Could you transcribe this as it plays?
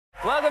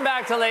Welcome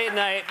back to Late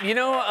Night. You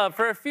know,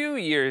 for a few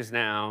years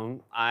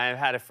now, I've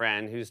had a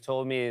friend who's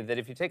told me that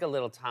if you take a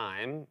little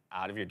time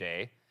out of your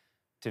day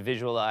to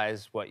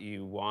visualize what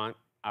you want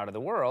out of the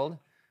world,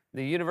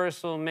 the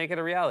universe will make it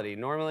a reality.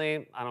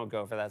 Normally, I don't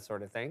go for that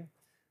sort of thing,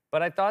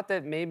 but I thought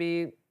that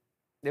maybe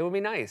it would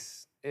be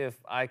nice if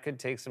I could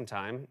take some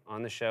time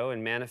on the show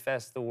and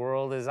manifest the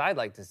world as I'd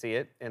like to see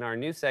it in our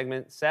new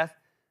segment, Seth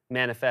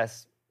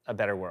Manifests a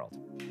Better World.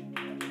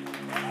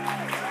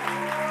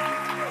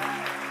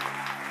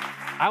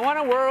 I want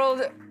a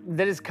world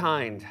that is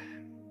kind,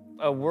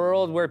 a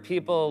world where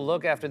people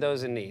look after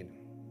those in need.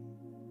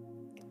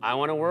 I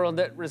want a world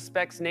that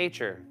respects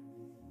nature,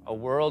 a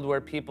world where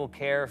people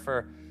care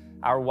for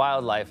our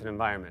wildlife and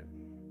environment.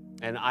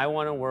 And I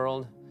want a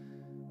world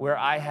where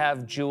I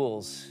have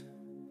jewels.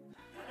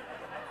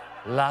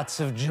 Lots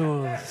of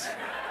jewels.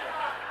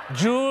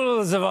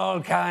 Jewels of all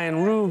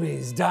kind,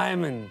 rubies,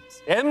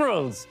 diamonds,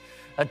 emeralds,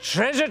 a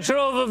treasure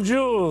trove of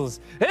jewels.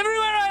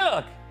 Everywhere I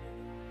look,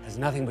 there's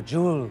nothing but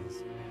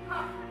jewels.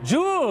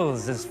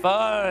 Jewels as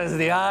far as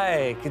the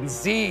eye can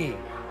see.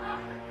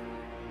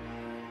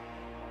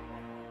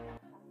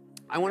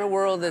 I want a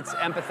world that's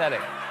empathetic.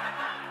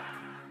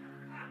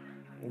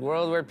 A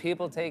world where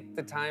people take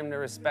the time to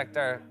respect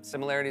our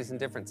similarities and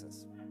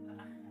differences.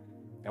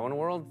 I want a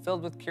world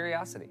filled with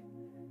curiosity.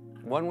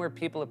 One where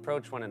people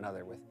approach one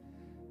another with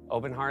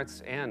open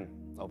hearts and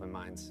open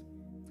minds.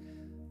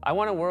 I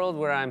want a world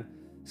where I'm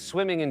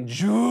swimming in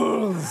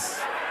jewels.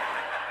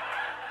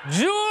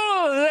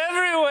 Jewels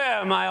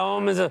everywhere. My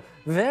home is a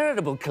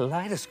veritable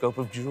kaleidoscope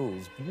of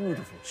jewels.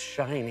 Beautiful,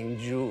 shining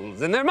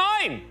jewels. And they're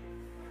mine.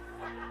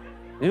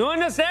 You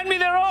understand me?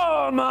 They're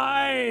all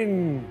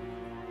mine.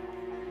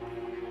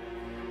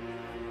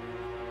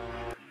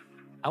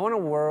 I want a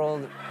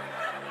world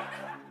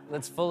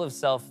that's full of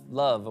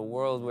self-love, a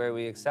world where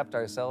we accept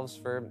ourselves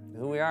for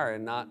who we are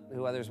and not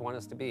who others want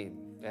us to be.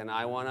 And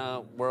I want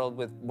a world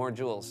with more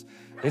jewels.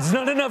 It's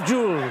not enough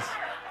jewels.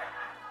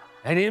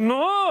 I need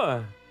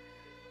more.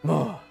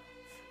 More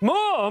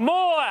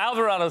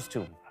Alvarado's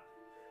tomb.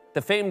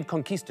 The famed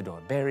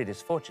conquistador buried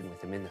his fortune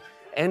with him in the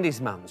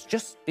Andes Mountains,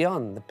 just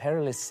beyond the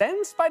perilous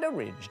Sand Spider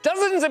Ridge.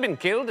 Dozens have been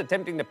killed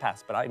attempting to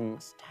pass, but I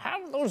must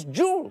have those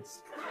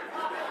jewels.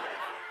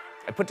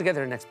 I put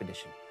together an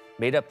expedition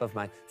made up of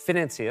my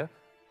financier,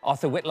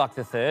 Arthur Whitlock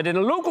III, and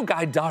a local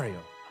guide, Dario.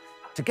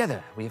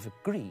 Together, we have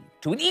agreed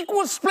to an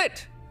equal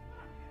split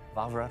of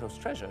Alvarado's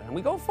treasure, and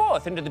we go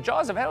forth into the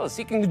jaws of hell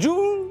seeking the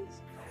jewels.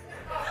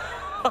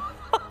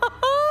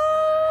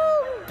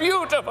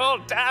 Beautiful,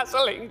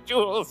 dazzling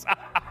jewels.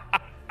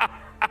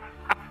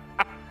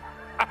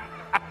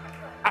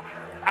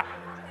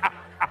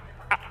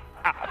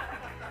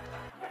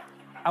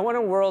 I want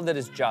a world that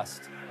is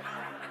just.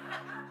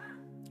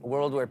 A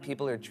world where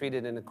people are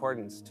treated in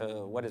accordance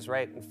to what is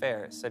right and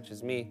fair, such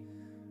as me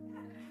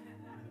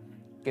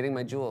getting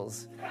my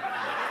jewels.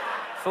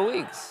 For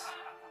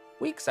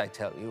weeks, I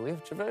tell you, we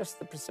have traversed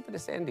the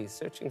precipitous Andes,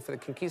 searching for the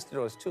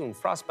conquistador's tomb.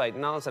 Frostbite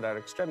gnaws at our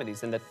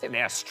extremities, and the thin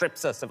air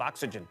strips us of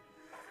oxygen,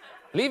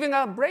 leaving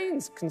our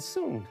brains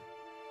consumed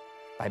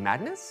by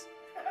madness.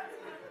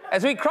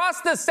 As we cross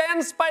the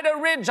Sand Spider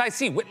Ridge, I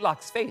see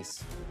Whitlock's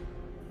face.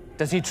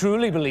 Does he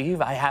truly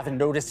believe I haven't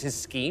noticed his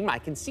scheme? I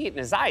can see it in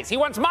his eyes. He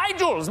wants my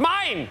jewels,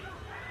 mine!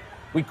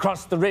 We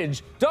cross the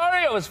ridge.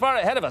 Dario is far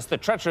ahead of us, the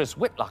treacherous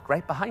Whitlock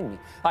right behind me.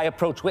 I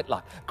approach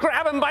Whitlock,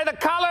 grab him by the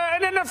collar,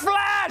 and in a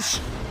flash,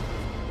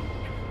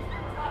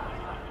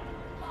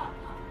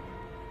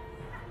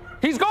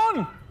 he's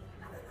gone!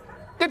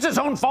 It's his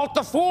own fault,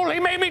 the fool. He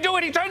made me do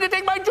it. He tried to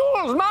take my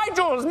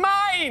jewels,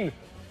 mine!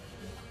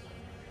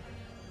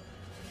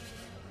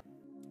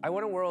 I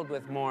want a world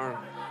with more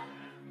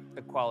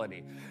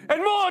equality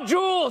and more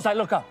jewels. I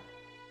look up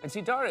and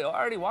see Dario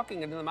already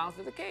walking into the mouth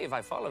of the cave.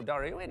 I follow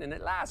Dario in, and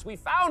at last we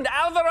found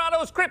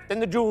Alvarado's crypt and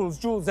the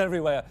jewels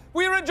everywhere.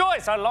 We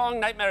rejoice. Our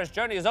long, nightmarish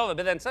journey is over,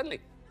 but then suddenly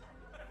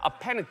a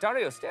panicked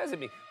Dario stares at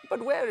me.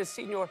 But where is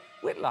Senor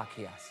Whitlock,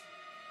 he asks,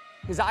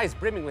 his eyes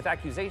brimming with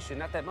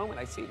accusation. At that moment,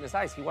 I see it in his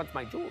eyes. He wants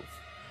my jewels.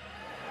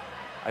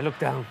 I look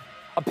down.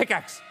 A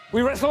pickaxe.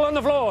 We wrestle on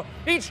the floor,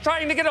 each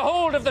trying to get a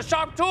hold of the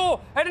sharp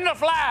tool, and in a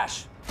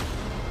flash,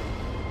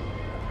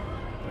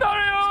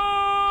 Dario!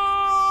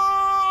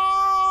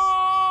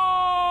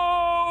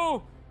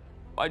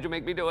 Why'd you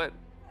make me do it?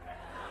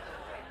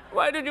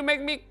 Why did you make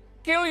me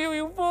kill you,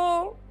 you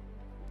fool?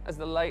 As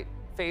the light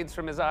fades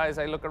from his eyes,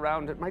 I look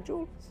around at my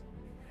jewels.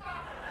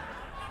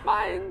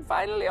 Mine,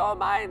 finally all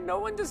mine. No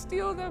one to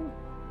steal them.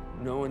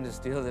 No one to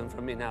steal them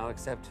from me now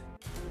except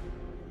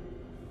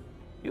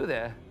you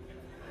there.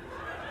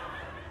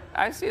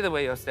 I see the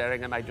way you're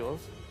staring at my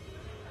jewels.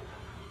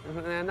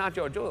 They're not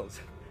your jewels.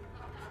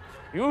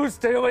 You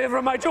stay away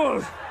from my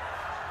jewels.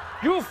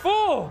 You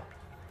fool!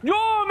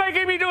 You're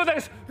making me do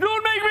this!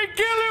 Don't make me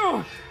kill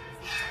you!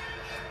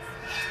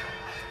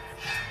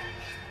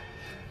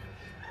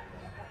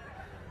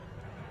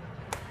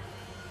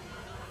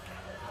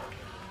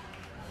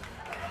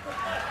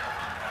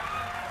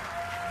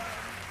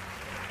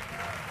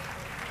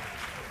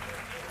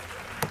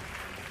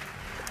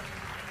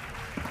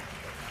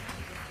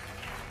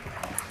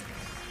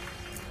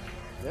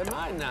 They're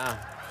mine now.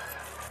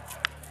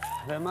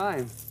 They're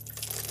mine.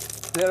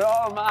 They're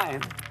all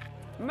mine.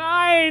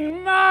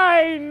 Mine,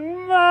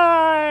 mine,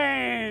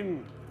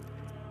 mine!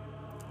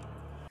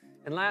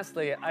 And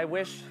lastly, I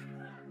wish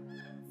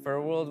for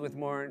a world with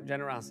more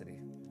generosity.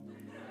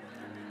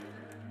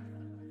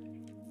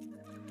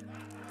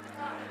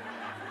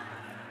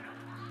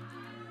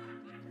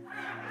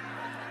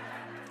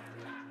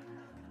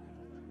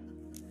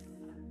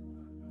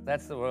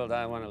 That's the world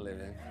I want to live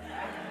in.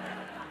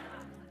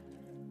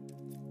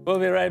 We'll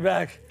be right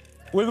back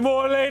with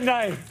more Late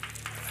Night.